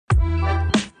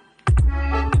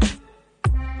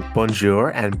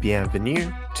Bonjour and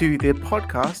bienvenue to the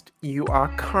podcast you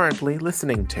are currently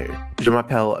listening to. Je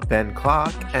m'appelle Ben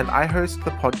Clark and I host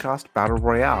the podcast Battle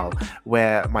Royale,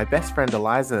 where my best friend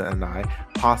Eliza and I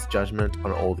pass judgment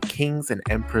on all the kings and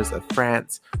emperors of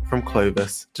France from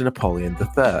Clovis to Napoleon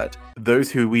III.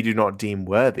 Those who we do not deem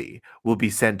worthy will be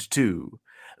sent to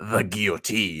the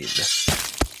guillotine.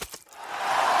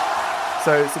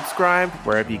 So subscribe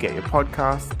wherever you get your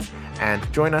podcasts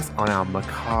and join us on our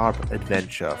macabre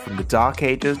adventure from the Dark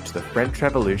Ages to the French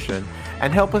Revolution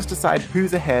and help us decide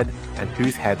who's ahead and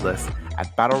who's headless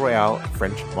at Battle Royale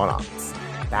French Monarchs.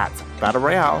 That's Battle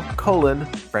Royale,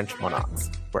 French Monarchs,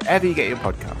 wherever you get your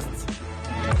podcasts.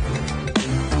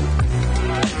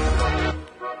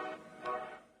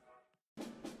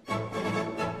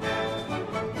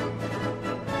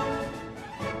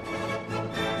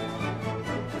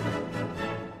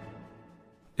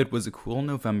 It was a cool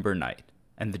November night,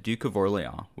 and the Duke of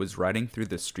Orleans was riding through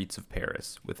the streets of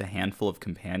Paris with a handful of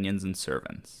companions and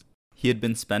servants. He had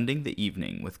been spending the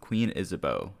evening with Queen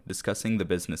Isabeau, discussing the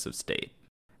business of state.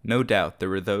 No doubt there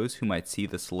were those who might see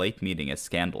this late meeting as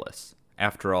scandalous.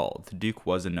 After all, the Duke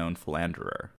was a known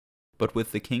philanderer. But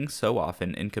with the king so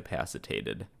often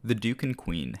incapacitated, the Duke and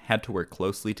Queen had to work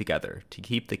closely together to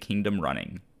keep the kingdom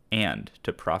running, and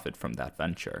to profit from that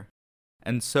venture.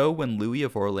 And so when Louis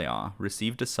of Orleans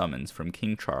received a summons from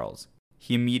King Charles,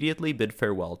 he immediately bid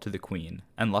farewell to the Queen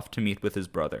and left to meet with his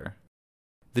brother.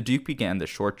 The Duke began the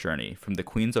short journey from the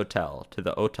Queen's Hotel to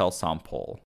the Hôtel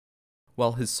Saint-Paul.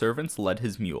 While his servants led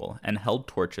his mule and held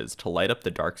torches to light up the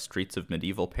dark streets of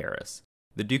medieval Paris,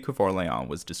 the Duke of Orleans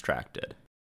was distracted.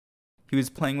 He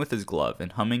was playing with his glove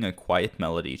and humming a quiet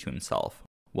melody to himself,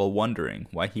 while wondering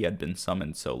why he had been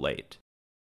summoned so late.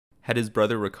 Had his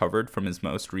brother recovered from his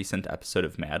most recent episode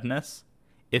of madness?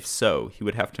 If so, he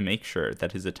would have to make sure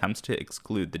that his attempts to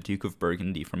exclude the Duke of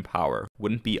Burgundy from power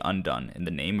wouldn't be undone in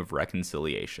the name of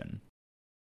reconciliation.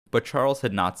 But Charles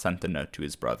had not sent the note to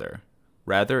his brother.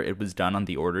 Rather, it was done on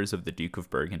the orders of the Duke of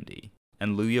Burgundy,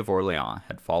 and Louis of Orleans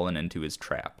had fallen into his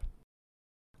trap.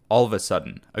 All of a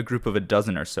sudden, a group of a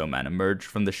dozen or so men emerged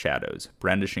from the shadows,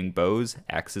 brandishing bows,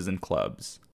 axes, and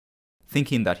clubs.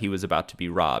 Thinking that he was about to be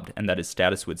robbed and that his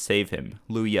status would save him,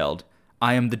 Louis yelled,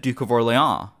 "I am the Duke of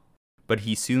Orleans!" But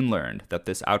he soon learned that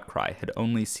this outcry had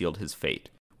only sealed his fate,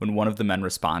 when one of the men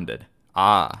responded,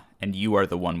 "Ah, and you are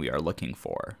the one we are looking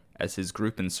for," as his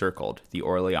group encircled the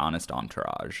Orleanist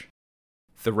entourage.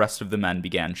 The rest of the men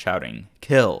began shouting,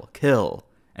 "Kill! Kill!"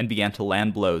 and began to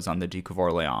land blows on the Duke of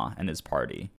Orleans and his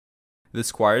party. The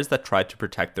squires that tried to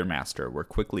protect their master were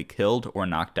quickly killed or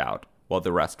knocked out, while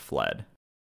the rest fled.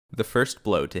 The first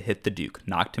blow to hit the Duke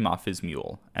knocked him off his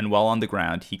mule, and while on the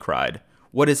ground he cried,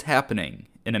 "What is happening?"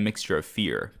 in a mixture of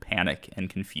fear, panic, and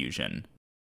confusion.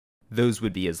 Those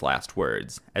would be his last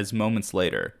words, as moments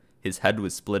later, his head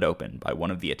was split open by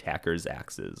one of the attackers'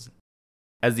 axes.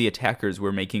 As the attackers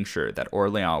were making sure that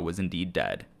Orleans was indeed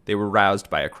dead, they were roused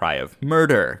by a cry of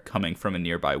 "Murder!" coming from a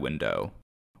nearby window.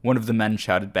 One of the men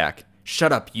shouted back,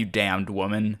 "Shut up, you damned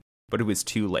woman!" But it was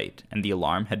too late, and the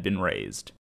alarm had been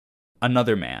raised.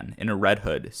 Another man, in a red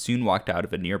hood, soon walked out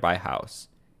of a nearby house.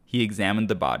 He examined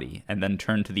the body, and then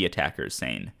turned to the attackers,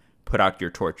 saying, "Put out your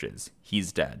torches.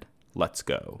 He's dead. Let's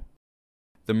go."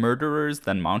 The murderers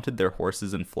then mounted their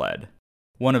horses and fled.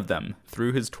 One of them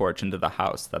threw his torch into the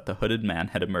house that the hooded man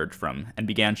had emerged from, and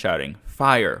began shouting,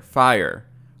 "Fire! Fire!"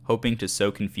 hoping to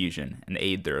sow confusion and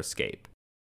aid their escape.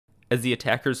 As the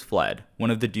attackers fled,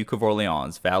 one of the Duke of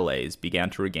Orleans' valets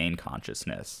began to regain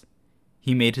consciousness.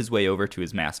 He made his way over to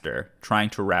his master, trying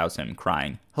to rouse him,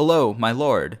 crying, "Hello, my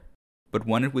lord!" But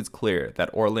when it was clear that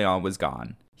Orleans was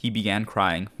gone, he began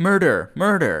crying, "Murder!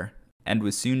 Murder!" and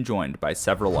was soon joined by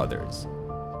several others.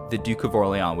 The Duke of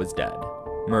Orleans was dead,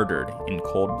 murdered in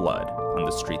cold blood on the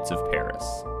streets of Paris.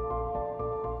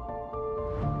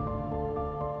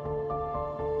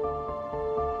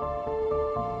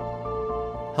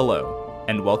 Hello,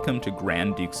 and welcome to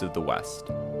Grand Dukes of the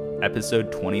West.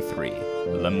 Episode 23,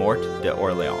 La Morte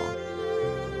d'Orléans.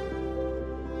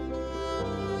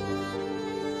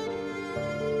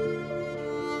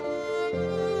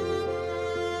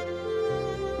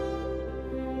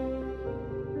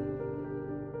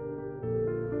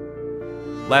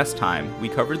 Last time, we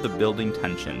covered the building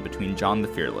tension between John the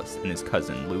Fearless and his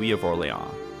cousin Louis of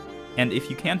Orleans. And if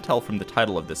you can't tell from the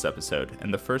title of this episode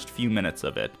and the first few minutes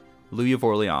of it, Louis of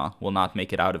Orleans will not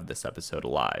make it out of this episode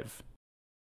alive.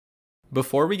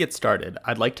 Before we get started,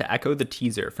 I'd like to echo the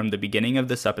teaser from the beginning of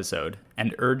this episode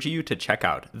and urge you to check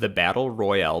out the Battle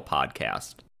Royale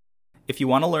podcast. If you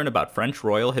want to learn about French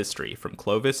royal history from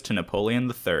Clovis to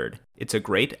Napoleon III, it's a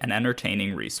great and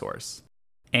entertaining resource.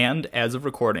 And as of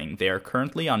recording, they are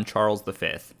currently on Charles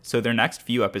V, so their next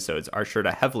few episodes are sure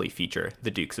to heavily feature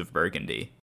the Dukes of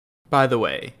Burgundy. By the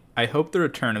way, I hope the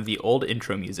return of the old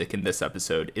intro music in this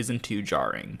episode isn't too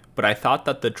jarring, but I thought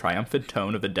that the triumphant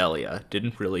tone of Adelia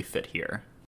didn't really fit here.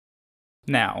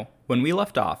 Now, when we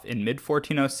left off in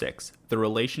mid-1406, the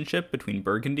relationship between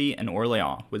Burgundy and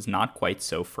Orléans was not quite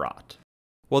so fraught.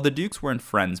 While the dukes weren't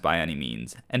friends by any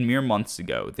means, and mere months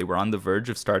ago they were on the verge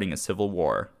of starting a civil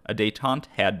war, a détente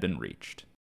had been reached.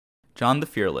 John the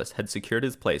Fearless had secured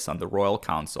his place on the royal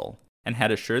council, and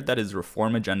had assured that his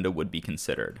reform agenda would be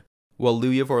considered, while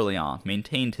Louis of Orléans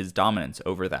maintained his dominance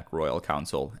over that royal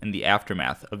council in the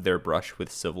aftermath of their brush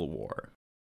with civil war.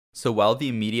 So while the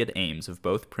immediate aims of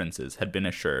both princes had been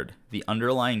assured, the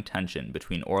underlying tension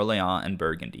between Orléans and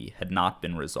Burgundy had not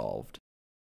been resolved.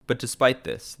 But despite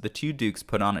this, the two dukes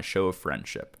put on a show of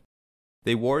friendship.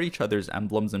 They wore each other's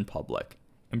emblems in public,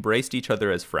 embraced each other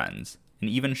as friends, and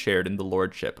even shared in the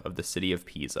lordship of the city of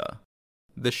Pisa.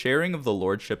 The sharing of the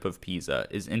lordship of Pisa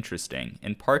is interesting,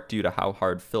 in part due to how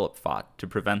hard Philip fought to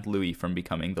prevent Louis from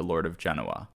becoming the Lord of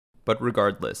Genoa. But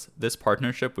regardless, this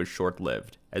partnership was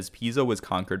short-lived, as Pisa was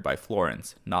conquered by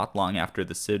Florence not long after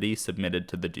the city submitted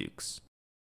to the dukes.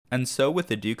 And so with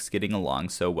the dukes getting along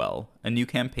so well, a new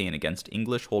campaign against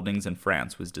English holdings in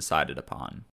France was decided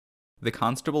upon. The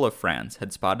Constable of France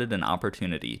had spotted an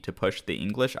opportunity to push the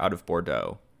English out of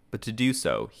Bordeaux, but to do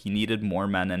so, he needed more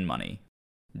men and money.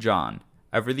 John,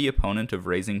 ever the opponent of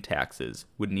raising taxes,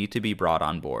 would need to be brought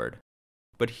on board.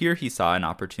 But here he saw an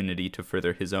opportunity to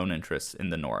further his own interests in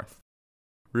the north.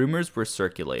 Rumors were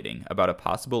circulating about a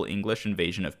possible English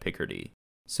invasion of Picardy,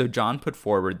 so John put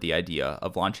forward the idea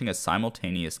of launching a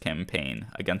simultaneous campaign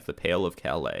against the Pale of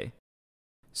Calais.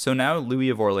 So now Louis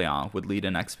of Orléans would lead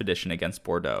an expedition against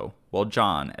Bordeaux, while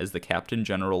John, as the Captain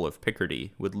General of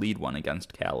Picardy, would lead one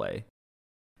against Calais.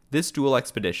 This dual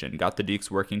expedition got the dukes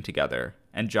working together,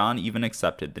 and John even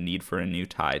accepted the need for a new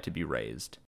tie to be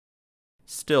raised.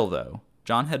 Still, though,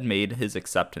 John had made his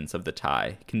acceptance of the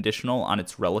tie conditional on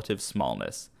its relative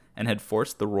smallness, and had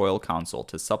forced the royal council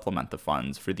to supplement the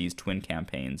funds for these twin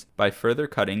campaigns by further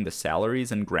cutting the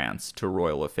salaries and grants to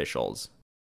royal officials.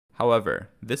 However,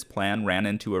 this plan ran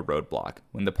into a roadblock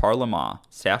when the Parlement,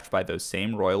 staffed by those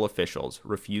same royal officials,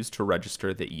 refused to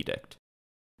register the edict.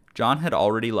 John had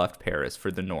already left Paris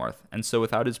for the north, and so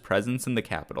without his presence in the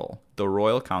capital, the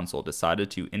royal council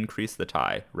decided to increase the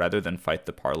tie rather than fight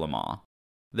the Parlement.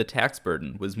 The tax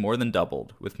burden was more than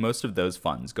doubled, with most of those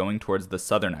funds going towards the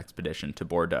southern expedition to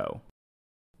Bordeaux.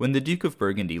 When the Duke of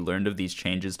Burgundy learned of these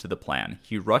changes to the plan,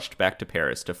 he rushed back to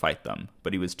Paris to fight them,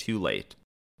 but he was too late.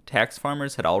 Tax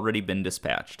farmers had already been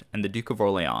dispatched, and the Duke of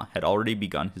Orléans had already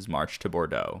begun his march to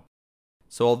Bordeaux.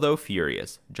 So although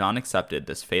furious, John accepted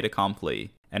this fait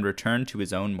accompli and returned to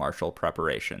his own martial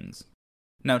preparations.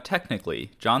 Now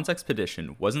technically, John's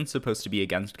expedition wasn't supposed to be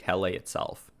against Calais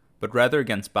itself, but rather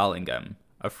against Ballinghem,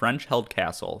 a French-held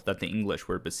castle that the English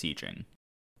were besieging.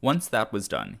 Once that was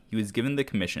done, he was given the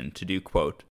commission to do,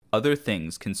 quote, other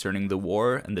things concerning the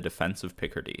war and the defense of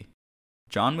Picardy.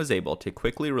 John was able to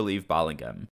quickly relieve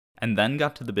Ballinghem, and then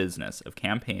got to the business of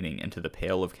campaigning into the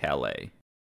Pale of Calais.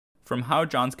 From how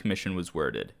John's commission was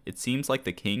worded, it seems like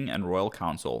the king and royal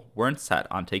council weren't set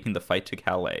on taking the fight to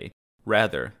Calais.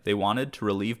 Rather, they wanted to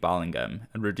relieve Ballinghem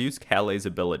and reduce Calais'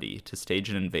 ability to stage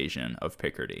an invasion of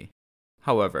Picardy.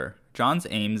 However, John's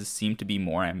aims seemed to be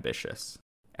more ambitious.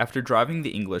 After driving the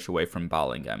English away from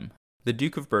Ballinghem, the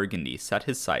Duke of Burgundy set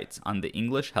his sights on the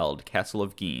English-held castle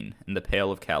of Guines in the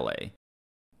Pale of Calais.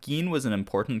 Guines was an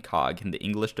important cog in the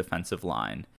English defensive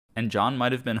line, and John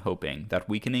might have been hoping that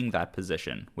weakening that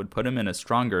position would put him in a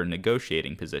stronger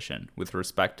negotiating position with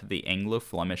respect to the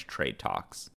Anglo-Flemish trade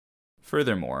talks.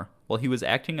 Furthermore, while he was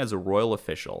acting as a royal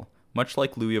official, much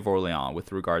like Louis of Orléans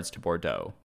with regards to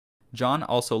Bordeaux, John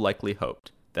also likely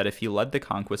hoped that if he led the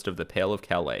conquest of the Pale of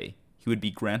Calais, he would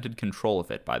be granted control of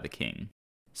it by the king.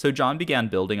 So John began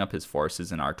building up his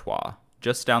forces in Artois,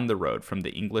 just down the road from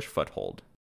the English foothold.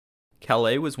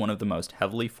 Calais was one of the most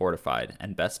heavily fortified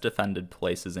and best defended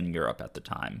places in Europe at the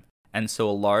time, and so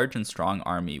a large and strong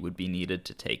army would be needed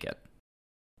to take it.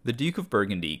 The Duke of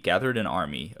Burgundy gathered an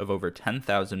army of over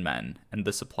 10,000 men and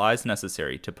the supplies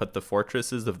necessary to put the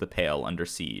fortresses of the Pale under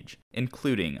siege,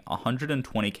 including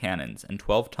 120 cannons and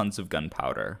 12 tons of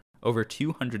gunpowder, over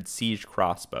 200 siege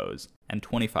crossbows, and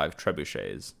 25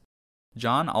 trebuchets.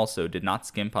 John also did not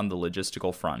skimp on the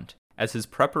logistical front, as his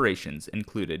preparations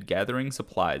included gathering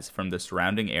supplies from the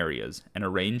surrounding areas and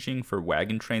arranging for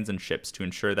wagon trains and ships to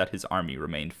ensure that his army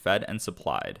remained fed and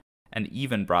supplied, and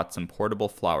even brought some portable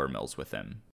flour mills with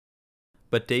him.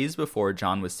 But days before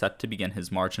John was set to begin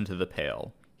his march into the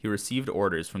Pale, he received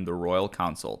orders from the royal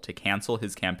council to cancel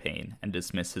his campaign and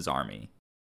dismiss his army.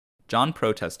 John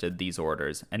protested these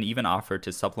orders and even offered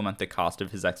to supplement the cost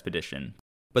of his expedition,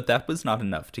 but that was not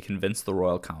enough to convince the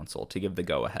royal council to give the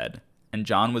go-ahead, and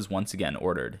John was once again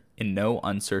ordered, in no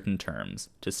uncertain terms,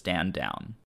 to stand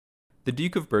down. The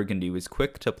Duke of Burgundy was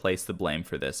quick to place the blame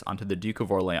for this onto the Duke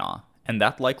of Orleans, and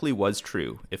that likely was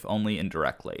true, if only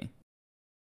indirectly.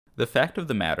 The fact of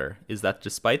the matter is that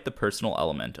despite the personal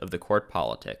element of the court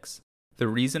politics, the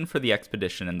reason for the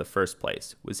expedition in the first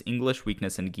place was English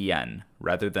weakness in Guyenne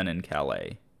rather than in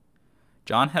Calais.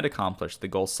 John had accomplished the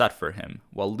goal set for him,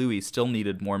 while Louis still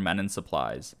needed more men and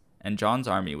supplies, and John's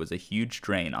army was a huge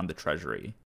drain on the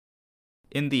treasury.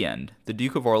 In the end, the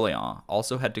Duke of Orleans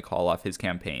also had to call off his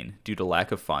campaign due to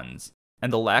lack of funds,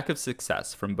 and the lack of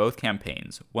success from both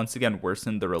campaigns once again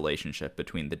worsened the relationship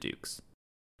between the dukes.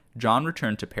 John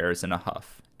returned to Paris in a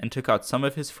huff, and took out some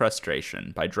of his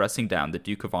frustration by dressing down the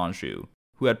Duke of Anjou,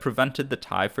 who had prevented the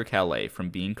tithe for Calais from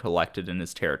being collected in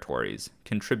his territories,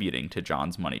 contributing to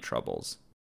John's money troubles.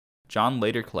 John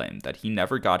later claimed that he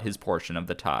never got his portion of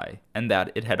the tithe, and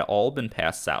that it had all been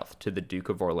passed south to the Duke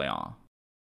of Orleans.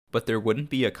 But there wouldn't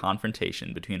be a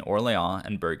confrontation between Orleans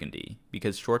and Burgundy,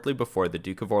 because shortly before the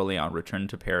Duke of Orleans returned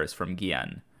to Paris from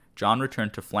Guyenne, John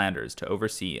returned to Flanders to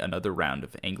oversee another round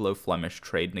of Anglo-Flemish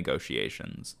trade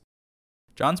negotiations.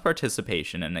 John's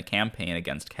participation in a campaign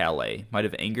against Calais might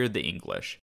have angered the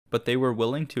English, but they were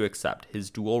willing to accept his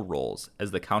dual roles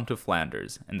as the Count of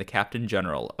Flanders and the Captain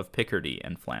General of Picardy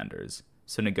and Flanders,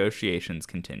 so negotiations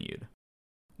continued.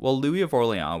 While Louis of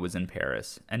Orleans was in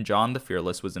Paris and John the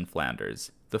Fearless was in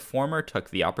Flanders, the former took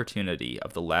the opportunity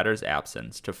of the latter's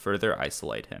absence to further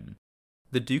isolate him.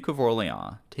 The Duke of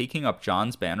Orleans, taking up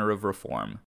John's banner of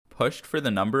reform, pushed for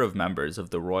the number of members of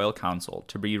the royal council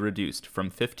to be reduced from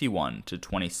 51 to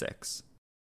 26.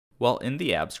 While in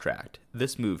the abstract,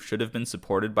 this move should have been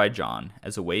supported by John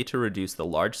as a way to reduce the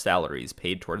large salaries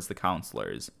paid towards the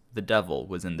councillors, the devil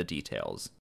was in the details.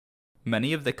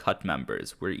 Many of the cut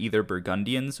members were either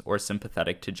Burgundians or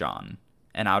sympathetic to John,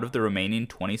 and out of the remaining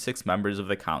 26 members of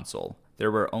the council, there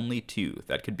were only 2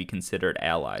 that could be considered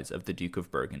allies of the Duke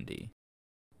of Burgundy.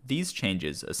 These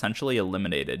changes essentially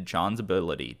eliminated John's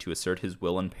ability to assert his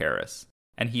will in Paris,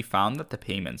 and he found that the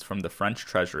payments from the French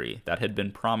treasury that had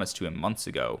been promised to him months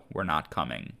ago were not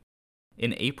coming.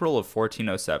 In April of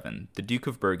 1407, the Duke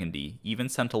of Burgundy even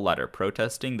sent a letter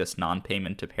protesting this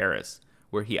non-payment to Paris,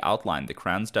 where he outlined the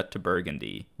crown's debt to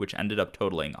Burgundy, which ended up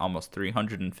totaling almost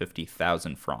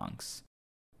 350,000 francs.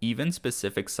 Even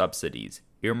specific subsidies,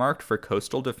 earmarked for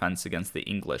coastal defense against the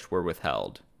English, were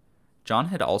withheld. John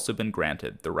had also been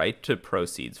granted the right to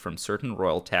proceeds from certain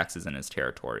royal taxes in his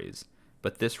territories,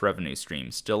 but this revenue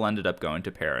stream still ended up going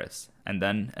to Paris, and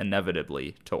then,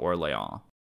 inevitably, to Orleans.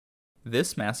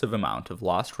 This massive amount of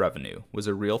lost revenue was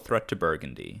a real threat to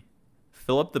Burgundy.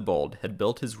 Philip the Bold had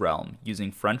built his realm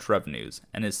using French revenues,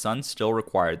 and his son still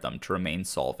required them to remain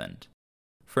solvent.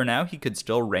 For now he could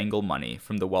still wrangle money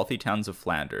from the wealthy towns of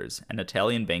Flanders and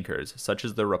Italian bankers such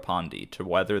as the Rapondi to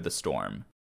weather the storm,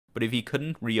 but if he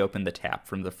couldn't reopen the tap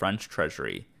from the French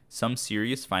treasury, some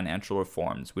serious financial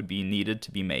reforms would be needed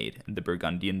to be made in the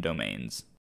Burgundian domains.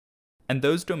 And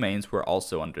those domains were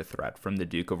also under threat from the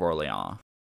Duke of Orleans.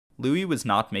 Louis was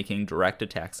not making direct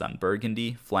attacks on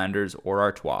Burgundy, Flanders, or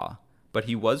Artois, but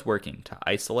he was working to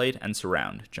isolate and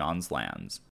surround John's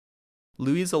lands.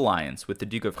 Louis's alliance with the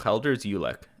Duke of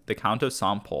Gelders-Jülich, the Count of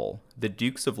Saint-Pol, the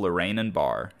Dukes of Lorraine and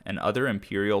Bar, and other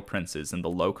imperial princes in the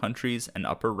Low Countries and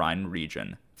Upper Rhine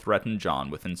region threatened John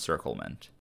with encirclement.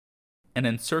 An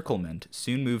encirclement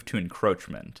soon moved to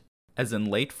encroachment, as in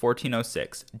late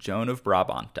 1406 Joan of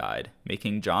Brabant died,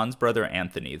 making John's brother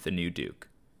Anthony the new duke.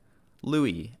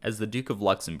 Louis, as the Duke of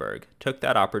Luxembourg, took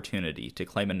that opportunity to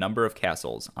claim a number of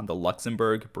castles on the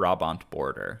Luxembourg-Brabant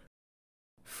border.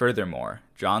 Furthermore,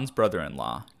 John's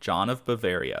brother-in-law, John of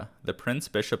Bavaria, the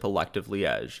Prince-Bishop-elect of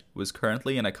Liège, was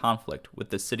currently in a conflict with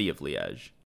the city of Liège.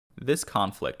 This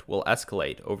conflict will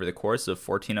escalate over the course of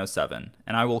 1407,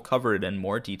 and I will cover it in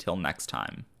more detail next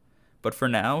time. But for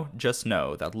now, just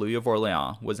know that Louis of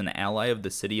Orleans was an ally of the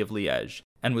city of Liège,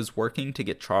 and was working to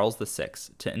get Charles VI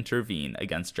to intervene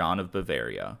against John of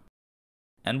Bavaria.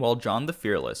 And while John the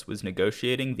Fearless was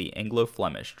negotiating the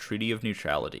Anglo-Flemish Treaty of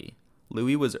Neutrality,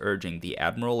 Louis was urging the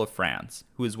Admiral of France,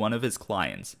 who was one of his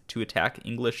clients, to attack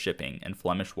English shipping in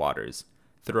Flemish waters,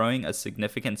 throwing a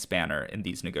significant spanner in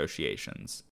these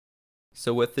negotiations.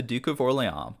 So with the Duke of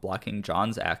Orleans blocking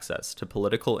John's access to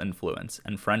political influence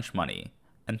and French money,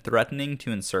 and threatening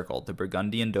to encircle the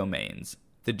Burgundian domains,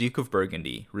 the Duke of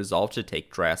Burgundy resolved to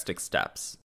take drastic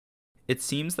steps. It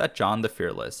seems that John the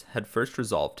Fearless had first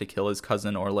resolved to kill his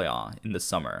cousin Orleans in the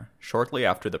summer, shortly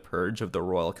after the purge of the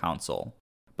royal council,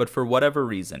 but for whatever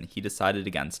reason he decided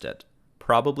against it,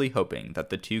 probably hoping that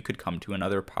the two could come to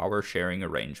another power-sharing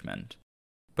arrangement.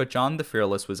 But John the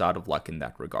Fearless was out of luck in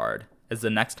that regard, as the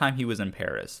next time he was in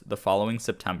Paris, the following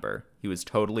September, he was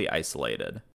totally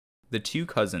isolated. The two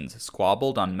cousins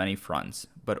squabbled on many fronts,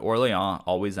 but Orleans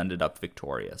always ended up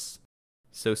victorious.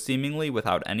 So seemingly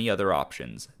without any other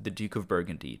options, the Duke of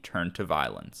Burgundy turned to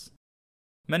violence.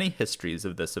 Many histories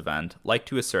of this event like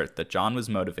to assert that John was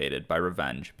motivated by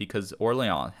revenge because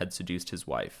Orleans had seduced his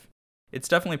wife. It's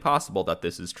definitely possible that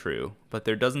this is true, but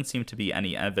there doesn't seem to be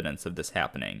any evidence of this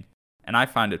happening, and I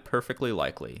find it perfectly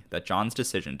likely that John's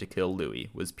decision to kill Louis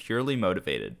was purely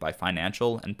motivated by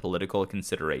financial and political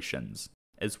considerations,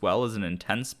 as well as an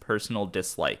intense personal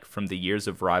dislike from the years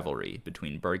of rivalry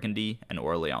between Burgundy and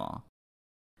Orleans.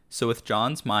 So with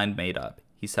John's mind made up,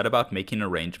 he set about making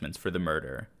arrangements for the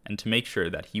murder, and to make sure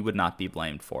that he would not be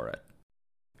blamed for it.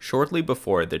 Shortly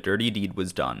before the dirty deed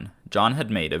was done, John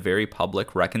had made a very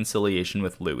public reconciliation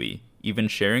with Louis, even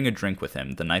sharing a drink with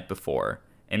him the night before,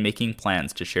 and making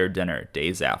plans to share dinner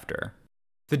days after.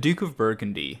 The Duke of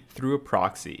Burgundy, through a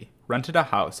proxy, rented a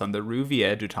house on the Rue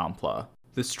Vieille du Temple,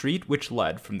 the street which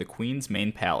led from the Queen's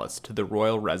main palace to the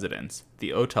royal residence,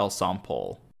 the Hôtel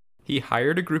Saint-Paul. He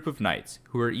hired a group of knights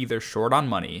who were either short on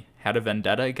money, had a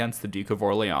vendetta against the Duke of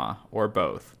Orleans, or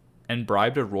both, and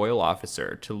bribed a royal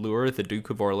officer to lure the Duke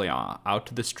of Orleans out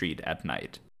to the street at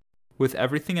night. With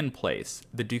everything in place,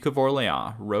 the Duke of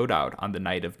Orleans rode out on the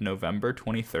night of November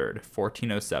 23,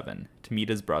 1407, to meet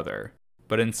his brother,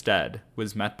 but instead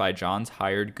was met by John's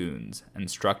hired goons and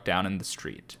struck down in the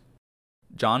street.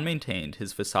 John maintained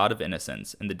his facade of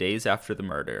innocence in the days after the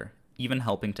murder, even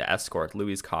helping to escort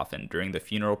Louis's coffin during the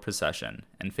funeral procession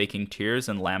and faking tears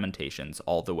and lamentations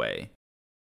all the way.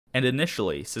 And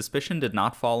initially, suspicion did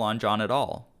not fall on John at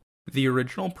all. The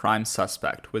original prime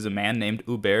suspect was a man named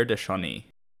Hubert de Chauny.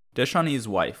 De Chauny's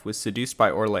wife was seduced by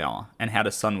Orleans and had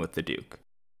a son with the Duke.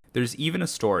 There's even a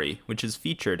story, which is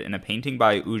featured in a painting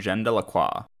by Eugène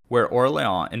Delacroix, where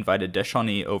Orleans invited de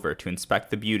Chauny over to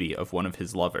inspect the beauty of one of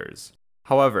his lovers.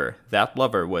 However, that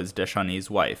lover was de Chauny's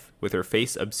wife, with her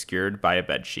face obscured by a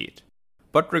bedsheet.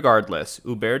 But regardless,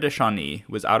 Hubert de Chauny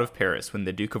was out of Paris when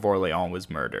the Duke of Orleans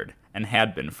was murdered, and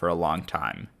had been for a long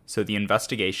time, so the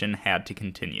investigation had to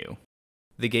continue.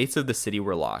 The gates of the city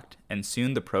were locked, and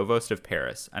soon the provost of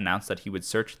Paris announced that he would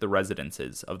search the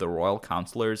residences of the royal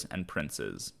councillors and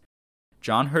princes.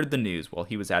 John heard the news while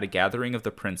he was at a gathering of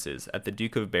the princes at the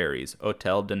Duke of Berry's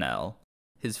Hôtel de Nesle.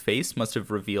 His face must have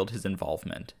revealed his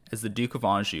involvement, as the Duke of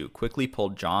Anjou quickly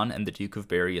pulled John and the Duke of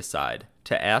Berry aside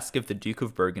to ask if the Duke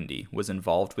of Burgundy was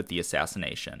involved with the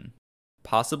assassination.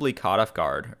 Possibly caught off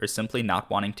guard, or simply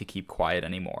not wanting to keep quiet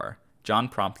anymore, John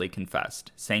promptly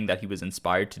confessed, saying that he was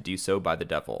inspired to do so by the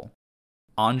devil.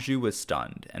 Anjou was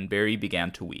stunned, and Berry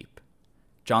began to weep.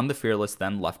 John the Fearless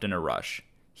then left in a rush.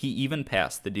 He even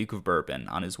passed the Duke of Bourbon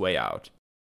on his way out.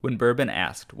 When Bourbon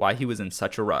asked why he was in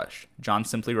such a rush, John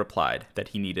simply replied that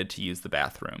he needed to use the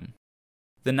bathroom.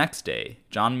 The next day,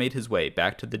 John made his way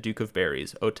back to the Duke of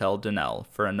Berry's Hôtel de Nesle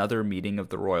for another meeting of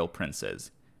the royal princes,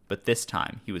 but this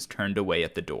time he was turned away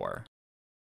at the door.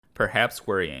 Perhaps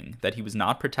worrying that he was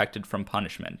not protected from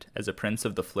punishment as a prince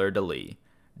of the fleur-de-lis,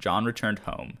 John returned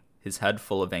home, his head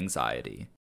full of anxiety.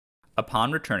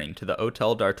 Upon returning to the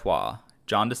Hôtel d'Artois,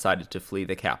 John decided to flee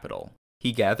the capital.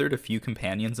 He gathered a few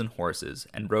companions and horses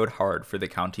and rode hard for the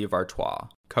county of Artois,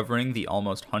 covering the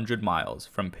almost 100 miles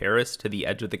from Paris to the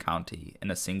edge of the county in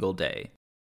a single day.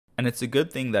 And it's a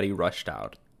good thing that he rushed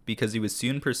out, because he was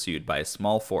soon pursued by a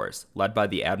small force led by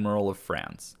the Admiral of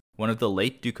France, one of the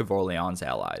late Duke of Orleans'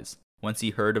 allies, once he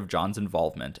heard of John's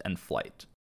involvement and flight.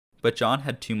 But John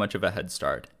had too much of a head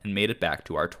start and made it back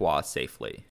to Artois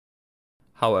safely.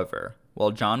 However, while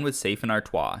John was safe in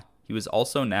Artois, he was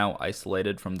also now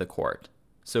isolated from the court.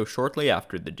 So shortly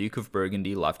after the Duke of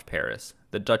Burgundy left Paris,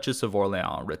 the Duchess of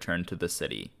Orleans returned to the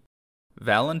city.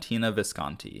 Valentina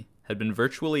Visconti had been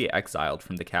virtually exiled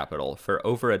from the capital for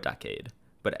over a decade,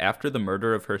 but after the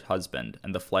murder of her husband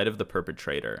and the flight of the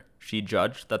perpetrator, she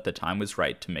judged that the time was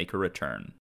right to make a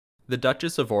return. The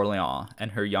Duchess of Orleans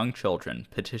and her young children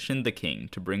petitioned the king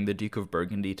to bring the Duke of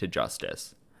Burgundy to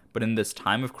justice, but in this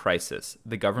time of crisis,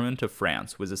 the government of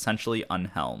France was essentially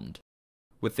unhelmed.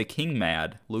 With the king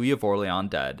mad, Louis of Orleans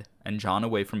dead, and John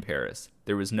away from Paris,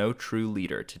 there was no true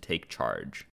leader to take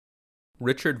charge.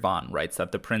 Richard Vaughan writes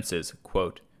that the princes,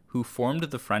 quote, who formed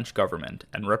the French government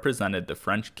and represented the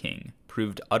French king,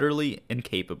 proved utterly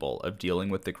incapable of dealing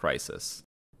with the crisis.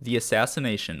 The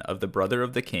assassination of the brother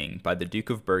of the king by the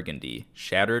Duke of Burgundy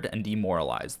shattered and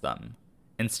demoralized them,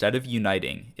 Instead of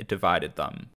uniting, it divided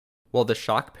them. While the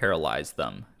shock paralyzed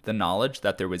them, the knowledge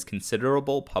that there was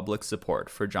considerable public support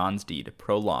for John's deed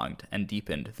prolonged and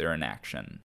deepened their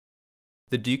inaction.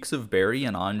 The Dukes of Berry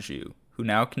and Anjou, who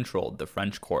now controlled the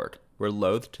French court, were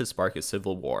loath to spark a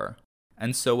civil war,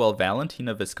 and so while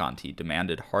Valentina Visconti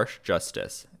demanded harsh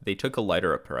justice, they took a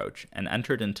lighter approach and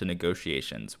entered into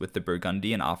negotiations with the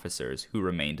Burgundian officers who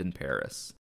remained in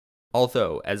Paris.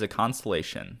 Although, as a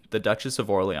consolation, the Duchess of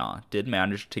Orleans did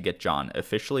manage to get John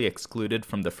officially excluded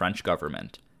from the French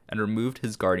government and removed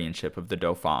his guardianship of the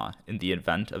Dauphin in the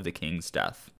event of the king's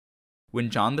death. When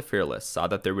John the Fearless saw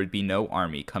that there would be no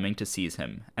army coming to seize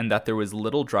him and that there was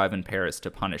little drive in Paris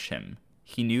to punish him,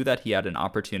 he knew that he had an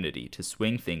opportunity to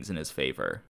swing things in his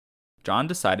favor. John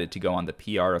decided to go on the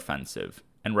PR offensive,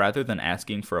 and rather than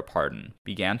asking for a pardon,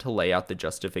 began to lay out the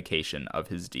justification of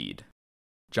his deed.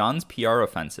 John's PR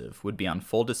offensive would be on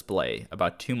full display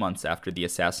about 2 months after the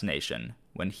assassination,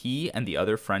 when he and the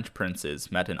other French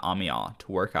princes met in Amiens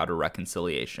to work out a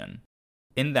reconciliation.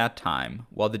 In that time,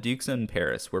 while the dukes in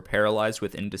Paris were paralyzed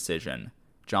with indecision,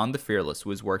 John the Fearless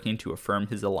was working to affirm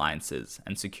his alliances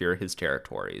and secure his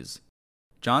territories.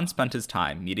 John spent his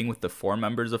time meeting with the 4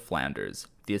 members of Flanders,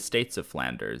 the Estates of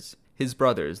Flanders, his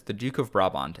brothers, the Duke of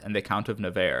Brabant and the Count of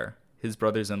Nevers, his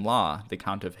brothers-in-law, the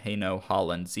Count of Hainaut,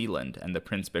 Holland, Zeeland, and the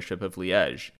Prince Bishop of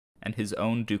Liège, and his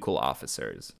own ducal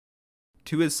officers.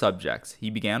 To his subjects,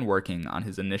 he began working on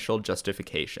his initial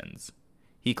justifications.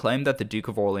 He claimed that the Duke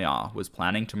of Orleans was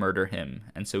planning to murder him,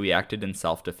 and so he acted in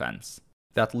self-defense.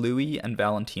 That Louis and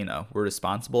Valentina were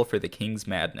responsible for the king's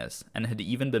madness, and had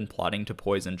even been plotting to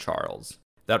poison Charles.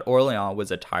 That Orleans was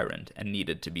a tyrant and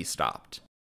needed to be stopped.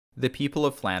 The people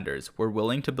of Flanders were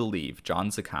willing to believe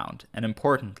John's account, and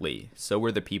importantly, so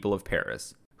were the people of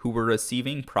Paris, who were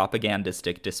receiving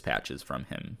propagandistic dispatches from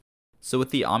him. So with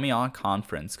the Amiens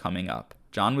conference coming up,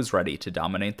 John was ready to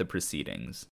dominate the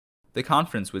proceedings. The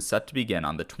conference was set to begin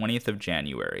on the 20th of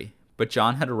January, but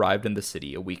John had arrived in the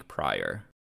city a week prior.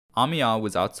 Amiens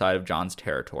was outside of John's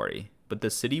territory, but the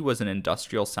city was an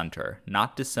industrial center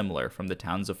not dissimilar from the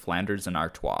towns of Flanders and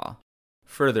Artois.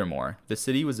 Furthermore, the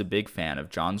city was a big fan of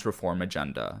John's reform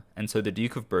agenda, and so the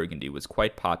Duke of Burgundy was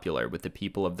quite popular with the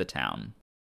people of the town.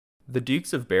 The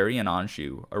Dukes of Berry and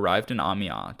Anjou arrived in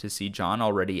Amiens to see John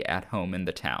already at home in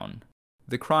the town.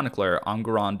 The chronicler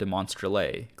Enguerrand de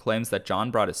Monstrelet claims that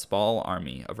John brought a small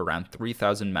army of around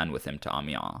 3,000 men with him to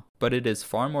Amiens, but it is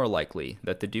far more likely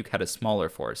that the Duke had a smaller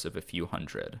force of a few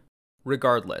hundred.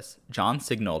 Regardless, John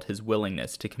signaled his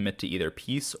willingness to commit to either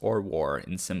peace or war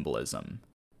in symbolism.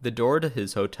 The door to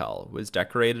his hotel was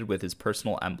decorated with his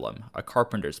personal emblem, a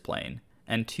carpenter's plane,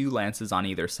 and 2 lances on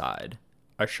either side,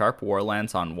 a sharp war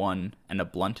lance on one and a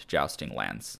blunt jousting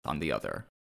lance on the other.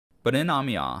 But in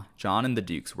Amiens, John and the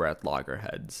dukes were at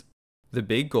loggerheads. The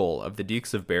big goal of the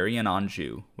Dukes of Berry and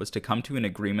Anjou was to come to an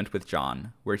agreement with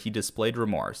John, where he displayed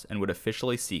remorse and would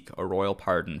officially seek a royal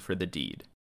pardon for the deed.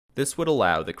 This would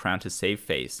allow the crown to save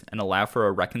face and allow for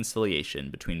a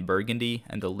reconciliation between Burgundy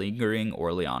and the lingering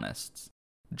Orleanists.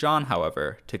 John,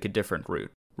 however, took a different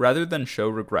route. Rather than show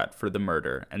regret for the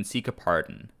murder and seek a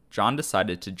pardon, John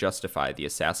decided to justify the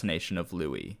assassination of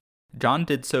Louis. John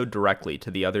did so directly to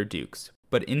the other dukes,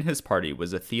 but in his party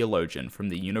was a theologian from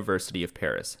the University of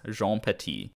Paris, Jean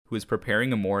Petit, who was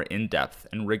preparing a more in-depth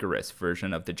and rigorous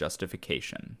version of the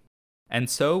justification. And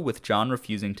so, with John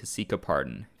refusing to seek a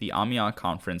pardon, the Amiens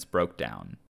conference broke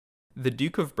down. The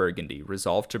Duke of Burgundy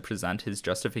resolved to present his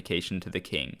justification to the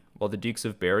king, while the Dukes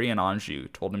of Berry and Anjou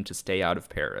told him to stay out of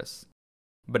Paris.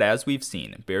 But as we've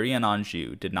seen, Berry and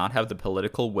Anjou did not have the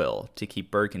political will to keep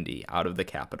Burgundy out of the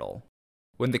capital.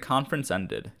 When the conference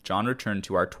ended, John returned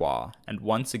to Artois and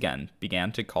once again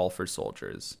began to call for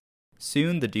soldiers.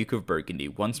 Soon the Duke of Burgundy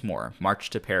once more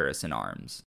marched to Paris in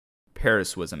arms.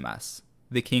 Paris was a mess.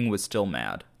 The king was still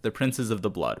mad, the princes of the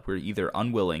blood were either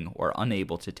unwilling or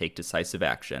unable to take decisive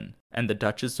action, and the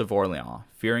Duchess of Orleans,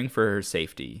 fearing for her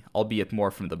safety, albeit more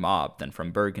from the mob than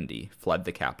from Burgundy, fled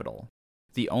the capital.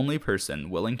 The only person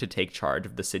willing to take charge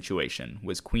of the situation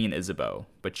was Queen Isabeau,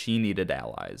 but she needed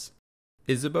allies.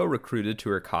 Isabeau recruited to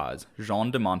her cause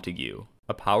Jean de Montagu,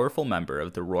 a powerful member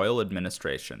of the royal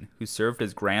administration who served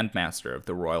as Grand Master of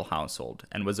the royal household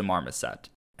and was a marmoset,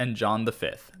 and John V,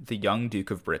 the young Duke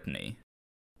of Brittany.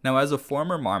 Now, as a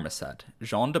former marmoset,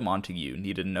 Jean de Montagu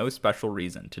needed no special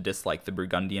reason to dislike the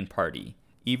Burgundian party,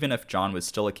 even if John was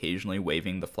still occasionally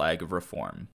waving the flag of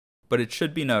reform. But it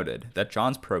should be noted that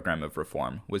John's program of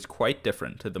reform was quite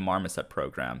different to the marmoset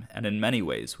program, and in many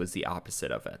ways was the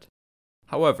opposite of it.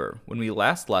 However, when we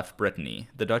last left Brittany,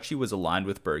 the duchy was aligned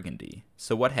with Burgundy,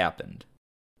 so what happened?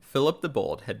 Philip the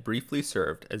Bold had briefly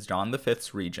served as John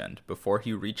V's regent before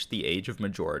he reached the age of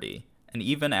majority, and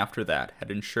even after that had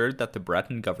ensured that the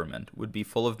Breton government would be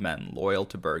full of men loyal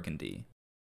to Burgundy.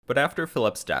 But after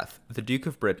Philip's death, the Duke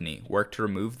of Brittany worked to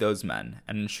remove those men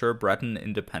and ensure Breton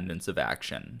independence of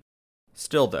action.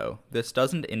 Still though, this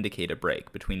doesn't indicate a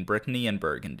break between Brittany and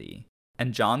Burgundy,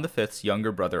 and John V's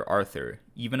younger brother Arthur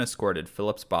even escorted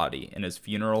Philip's body in his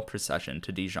funeral procession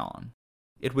to Dijon.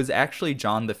 It was actually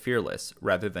John the Fearless,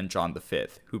 rather than John V,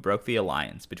 who broke the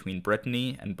alliance between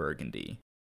Brittany and Burgundy.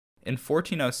 In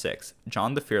 1406,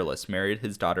 John the Fearless married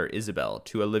his daughter Isabeau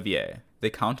to Olivier, the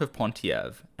Count of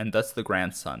Pontièvre, and thus the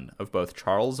grandson of both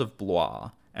Charles of Blois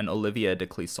and Olivier de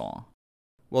Clisson.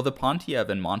 While the Pontièvre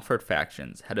and Montfort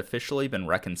factions had officially been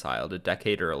reconciled a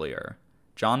decade earlier,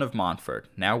 John of Montfort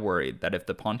now worried that if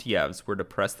the Pontièvres were to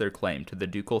press their claim to the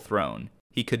ducal throne,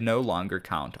 he could no longer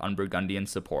count on Burgundian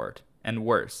support, and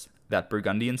worse, that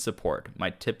Burgundian support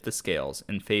might tip the scales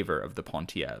in favor of the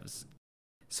Pontièvres.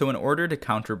 So in order to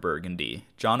counter Burgundy,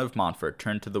 John of Montfort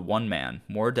turned to the one man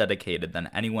more dedicated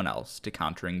than anyone else to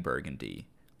countering Burgundy,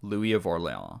 Louis of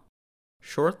Orleans.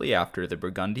 Shortly after the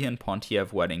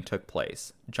Burgundian-Pontièvre wedding took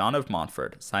place, John of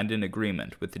Montfort signed an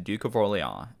agreement with the Duke of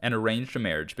Orleans and arranged a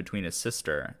marriage between his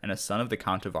sister and a son of the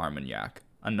Count of Armagnac,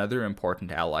 another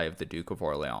important ally of the Duke of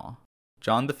Orleans.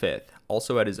 John V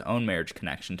also had his own marriage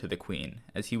connection to the Queen,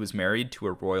 as he was married to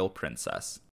a royal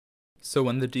princess. So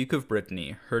when the Duke of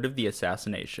Brittany heard of the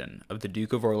assassination of the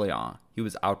Duke of Orleans, he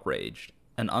was outraged,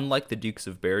 and unlike the Dukes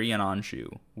of Berry and Anjou,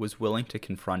 was willing to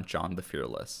confront John the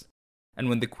Fearless. And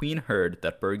when the Queen heard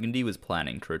that Burgundy was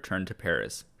planning to return to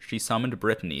Paris, she summoned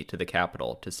Brittany to the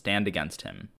capital to stand against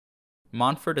him.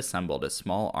 Montfort assembled a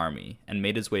small army and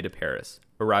made his way to Paris,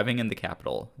 arriving in the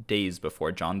capital days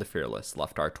before John the Fearless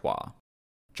left Artois.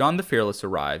 John the Fearless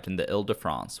arrived in the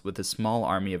Ile-de-France with a small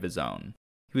army of his own.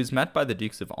 He was met by the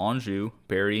Dukes of Anjou,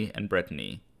 Berry, and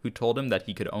Brittany, who told him that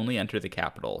he could only enter the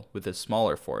capital with a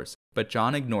smaller force, but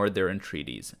John ignored their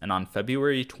entreaties, and on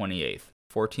February 28,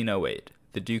 1408,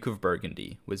 the Duke of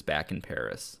Burgundy was back in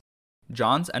Paris.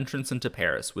 John's entrance into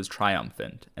Paris was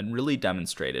triumphant and really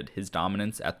demonstrated his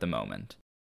dominance at the moment.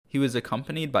 He was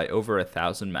accompanied by over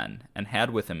 1,000 men and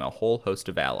had with him a whole host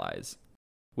of allies.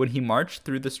 When he marched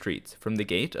through the streets from the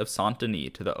gate of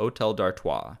Saint-Denis to the Hôtel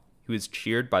d'Artois, he was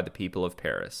cheered by the people of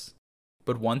Paris.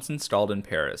 But once installed in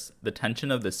Paris, the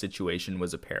tension of the situation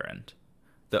was apparent.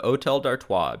 The Hôtel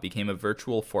d'Artois became a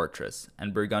virtual fortress,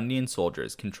 and Burgundian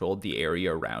soldiers controlled the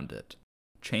area around it.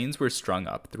 Chains were strung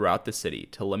up throughout the city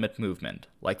to limit movement,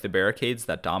 like the barricades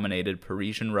that dominated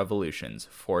Parisian revolutions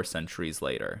 4 centuries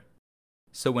later.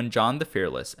 So when John the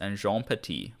Fearless and Jean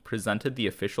Petit presented the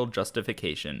official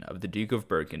justification of the Duke of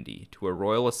Burgundy to a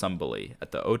royal assembly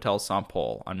at the Hôtel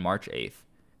Saint-Paul on March 8th,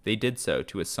 they did so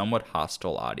to a somewhat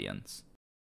hostile audience.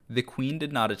 The Queen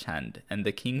did not attend, and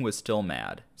the King was still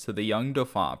mad, so the young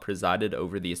Dauphin presided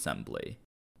over the assembly.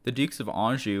 The Dukes of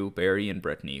Anjou, Berry, and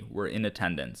Brittany were in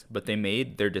attendance, but they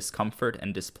made their discomfort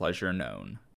and displeasure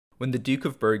known. When the Duke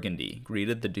of Burgundy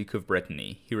greeted the Duke of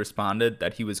Brittany, he responded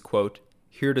that he was, quote,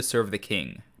 "here to serve the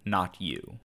king, not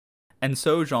you." And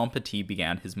so Jean Petit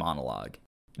began his monologue.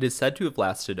 It is said to have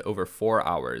lasted over 4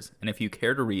 hours, and if you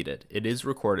care to read it, it is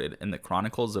recorded in the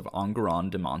Chronicles of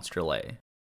Enguerrand de Monstrelet.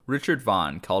 Richard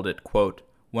Vaughan called it, quote,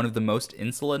 one of the most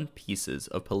insolent pieces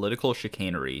of political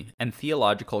chicanery and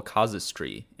theological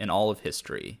casuistry in all of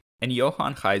history, and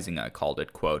Johann Huizinga called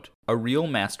it, quote, a real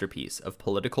masterpiece of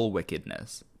political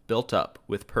wickedness, built up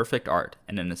with perfect art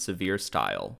and in a severe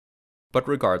style. But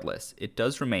regardless, it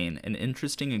does remain an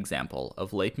interesting example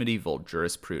of late medieval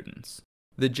jurisprudence.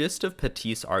 The gist of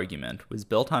Petit's argument was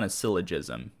built on a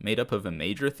syllogism made up of a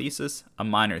major thesis, a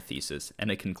minor thesis,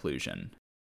 and a conclusion.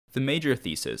 The major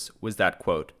thesis was that,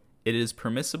 quote, it is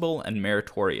permissible and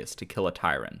meritorious to kill a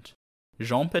tyrant.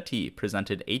 Jean Petit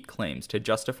presented 8 claims to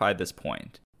justify this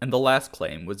point, and the last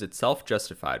claim was itself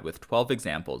justified with 12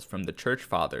 examples from the Church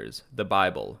Fathers, the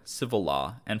Bible, civil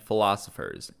law, and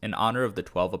philosophers in honor of the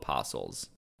 12 apostles.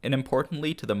 And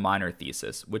importantly to the minor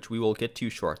thesis, which we will get to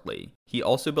shortly, he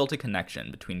also built a connection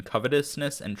between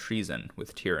covetousness and treason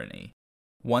with tyranny.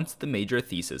 Once the major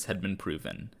thesis had been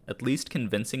proven, at least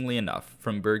convincingly enough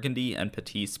from Burgundy and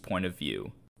Petit's point of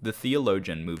view, the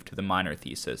theologian moved to the minor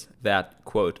thesis that,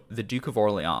 quote, the Duke of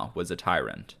Orleans was a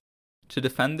tyrant. To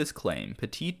defend this claim,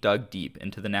 Petit dug deep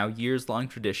into the now years-long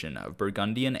tradition of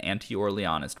Burgundian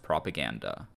anti-Orleanist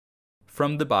propaganda.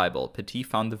 From the Bible, Petit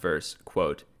found the verse,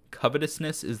 quote,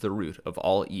 covetousness is the root of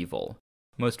all evil,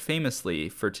 most famously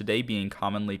for today being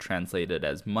commonly translated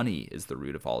as money is the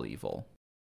root of all evil.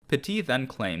 Petit then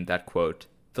claimed that, quote,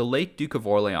 The late Duke of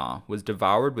Orleans was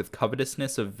devoured with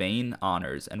covetousness of vain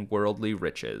honors and worldly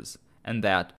riches, and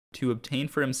that, to obtain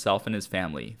for himself and his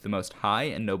family the most high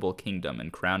and noble kingdom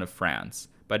and crown of France,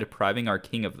 by depriving our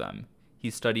king of them, he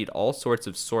studied all sorts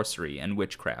of sorcery and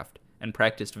witchcraft, and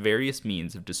practiced various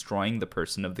means of destroying the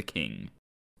person of the king.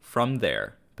 From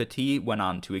there, Petit went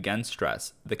on to again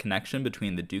stress the connection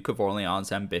between the Duke of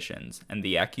Orleans' ambitions and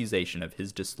the accusation of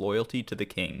his disloyalty to the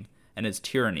king and his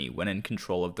tyranny when in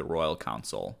control of the royal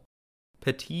council.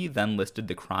 Petit then listed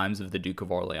the crimes of the Duke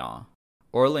of Orleans.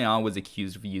 Orleans was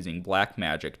accused of using black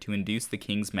magic to induce the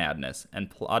king's madness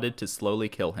and plotted to slowly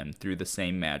kill him through the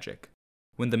same magic.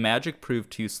 When the magic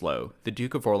proved too slow, the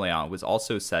Duke of Orleans was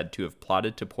also said to have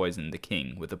plotted to poison the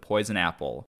king with a poison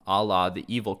apple, a la the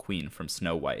evil queen from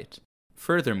Snow White.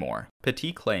 Furthermore,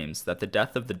 Petit claims that the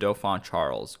death of the Dauphin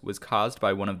Charles was caused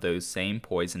by one of those same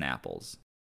poison apples.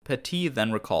 Petit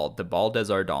then recalled the Bal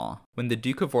des Ardents, when the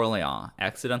Duke of Orleans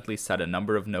accidentally set a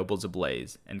number of nobles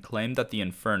ablaze and claimed that the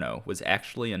Inferno was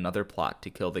actually another plot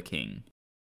to kill the king.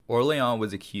 Orleans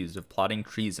was accused of plotting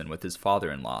treason with his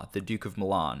father-in-law, the Duke of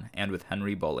Milan, and with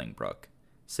Henry Bolingbroke,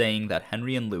 saying that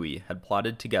Henry and Louis had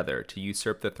plotted together to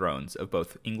usurp the thrones of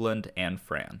both England and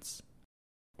France.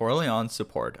 Orleans'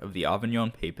 support of the Avignon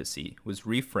papacy was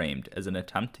reframed as an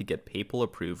attempt to get papal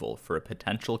approval for a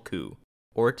potential coup,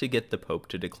 or to get the Pope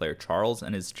to declare Charles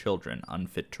and his children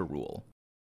unfit to rule.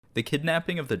 The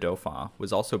kidnapping of the Dauphin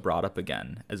was also brought up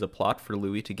again as a plot for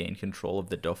Louis to gain control of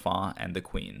the Dauphin and the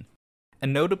Queen.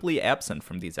 And notably absent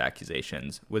from these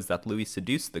accusations was that Louis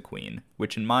seduced the Queen,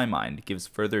 which in my mind gives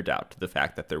further doubt to the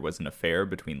fact that there was an affair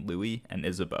between Louis and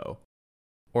Isabeau.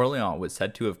 Orleans was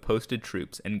said to have posted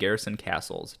troops in garrison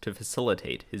castles to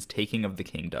facilitate his taking of the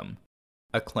kingdom,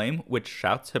 a claim which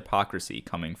shouts hypocrisy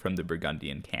coming from the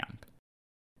Burgundian camp.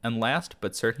 And last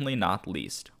but certainly not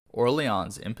least,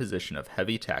 Orleans' imposition of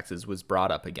heavy taxes was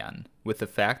brought up again, with the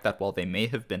fact that while they may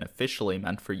have been officially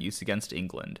meant for use against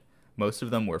England, most of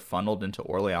them were funneled into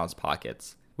Orleans'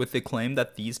 pockets, with the claim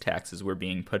that these taxes were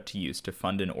being put to use to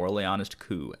fund an Orleanist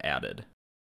coup added.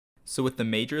 So with the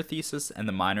major thesis and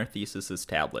the minor thesis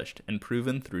established and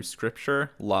proven through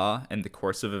scripture, law, and the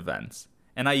course of events,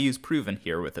 and I use proven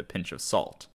here with a pinch of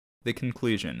salt, the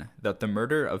conclusion that the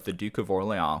murder of the Duke of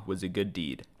Orleans was a good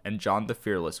deed, and John the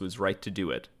Fearless was right to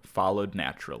do it, followed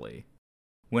naturally.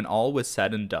 When all was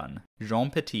said and done, Jean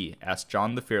Petit asked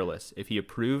John the Fearless if he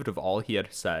approved of all he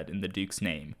had said in the Duke's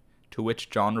name, to which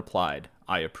John replied,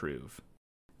 "I approve."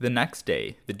 The next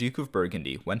day, the Duke of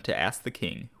Burgundy went to ask the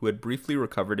king, who had briefly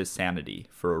recovered his sanity,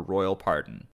 for a royal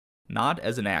pardon, not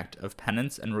as an act of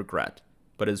penance and regret,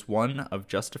 but as one of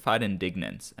justified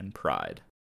indignance and pride.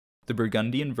 The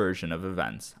Burgundian version of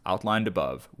events, outlined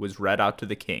above, was read out to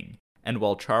the king, and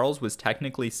while Charles was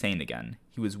technically sane again,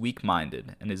 he was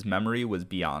weak-minded and his memory was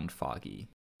beyond foggy.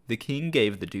 The king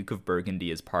gave the Duke of Burgundy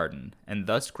his pardon, and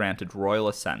thus granted royal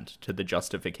assent to the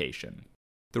Justification.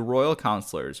 The royal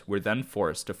councillors were then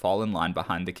forced to fall in line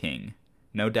behind the king,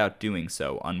 no doubt doing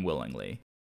so unwillingly.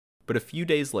 But a few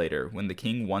days later, when the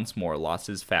king once more lost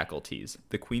his faculties,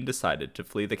 the queen decided to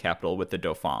flee the capital with the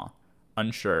Dauphin,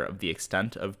 unsure of the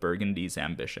extent of Burgundy's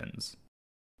ambitions.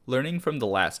 Learning from the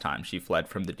last time she fled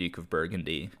from the Duke of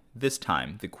Burgundy, this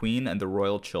time the queen and the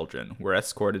royal children were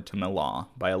escorted to Milan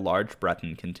by a large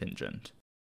Breton contingent.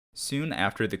 Soon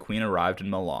after the queen arrived in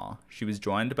Milan, she was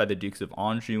joined by the Dukes of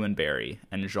Anjou and Berry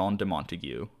and Jean de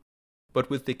Montagu. But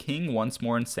with the king once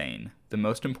more insane, the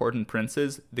most important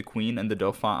princes, the queen and the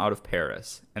Dauphin out of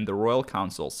Paris, and the royal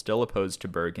council still opposed to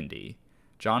Burgundy,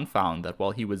 John found that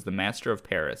while he was the master of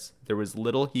Paris, there was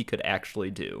little he could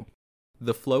actually do.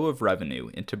 The flow of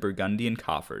revenue into Burgundian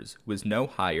coffers was no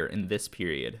higher in this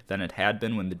period than it had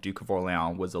been when the Duke of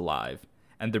Orleans was alive,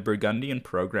 and the Burgundian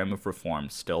program of reform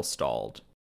still stalled.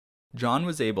 John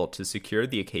was able to secure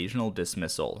the occasional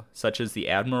dismissal, such as the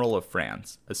Admiral of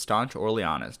France, a staunch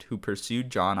Orleanist who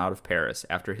pursued John out of Paris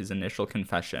after his initial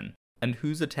confession, and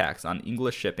whose attacks on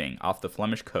English shipping off the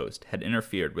Flemish coast had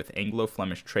interfered with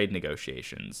Anglo-Flemish trade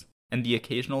negotiations, and the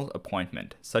occasional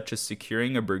appointment, such as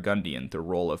securing a Burgundian the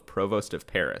role of Provost of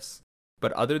Paris.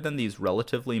 But other than these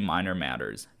relatively minor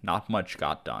matters, not much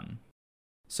got done.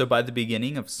 So by the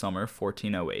beginning of summer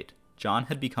 1408, John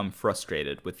had become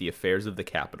frustrated with the affairs of the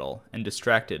capital and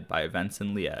distracted by events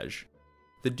in Liège.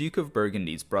 The Duke of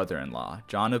Burgundy's brother-in-law,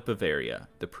 John of Bavaria,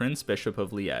 the Prince Bishop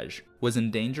of Liège, was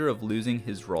in danger of losing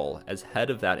his role as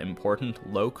head of that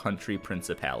important Low Country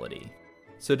principality.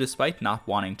 So despite not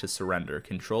wanting to surrender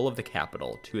control of the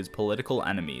capital to his political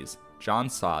enemies, John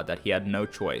saw that he had no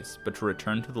choice but to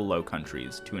return to the Low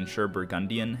Countries to ensure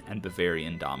Burgundian and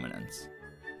Bavarian dominance.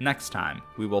 Next time,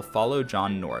 we will follow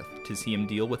John north to see him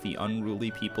deal with the unruly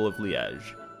people of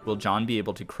Liège. Will John be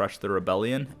able to crush the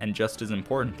rebellion? And just as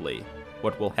importantly,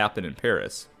 what will happen in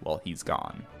Paris while he's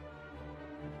gone?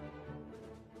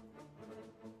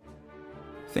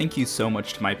 Thank you so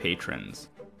much to my patrons.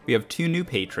 We have 2 new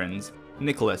patrons,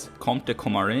 Nicolas, Comte de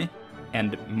Commarin,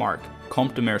 and Marc,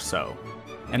 Comte de Merceau,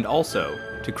 and also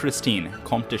to Christine,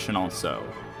 Comte de Chenonceau,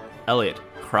 Elliot,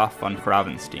 Graf von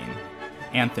Gravenstein,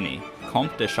 Anthony,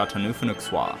 Comte de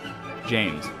Chateauneuf-en-Auxois,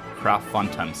 James, Graf von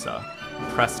Temsa,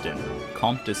 Preston,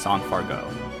 Comte de Saint-Fargeau,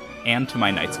 and to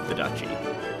my Knights of the Duchy.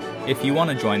 If you want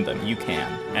to join them, you can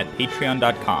at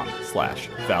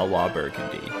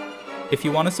patreon.com/ValoisBurgundy. If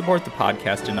you want to support the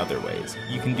podcast in other ways,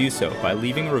 you can do so by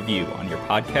leaving a review on your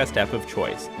podcast app of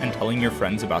choice and telling your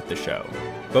friends about the show.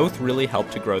 Both really help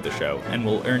to grow the show and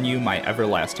will earn you my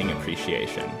everlasting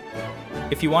appreciation.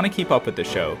 If you want to keep up with the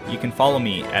show, you can follow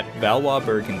me at Valois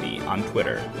Burgundy on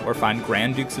Twitter or find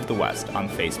Grand Dukes of the West on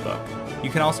Facebook. You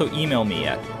can also email me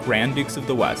at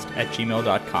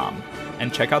granddukesofthewest@gmail.com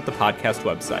and check out the podcast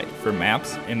website for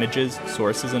maps, images,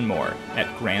 sources, and more at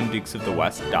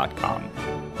granddukesofthewest.com.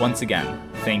 Once again,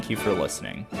 thank you for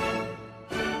listening.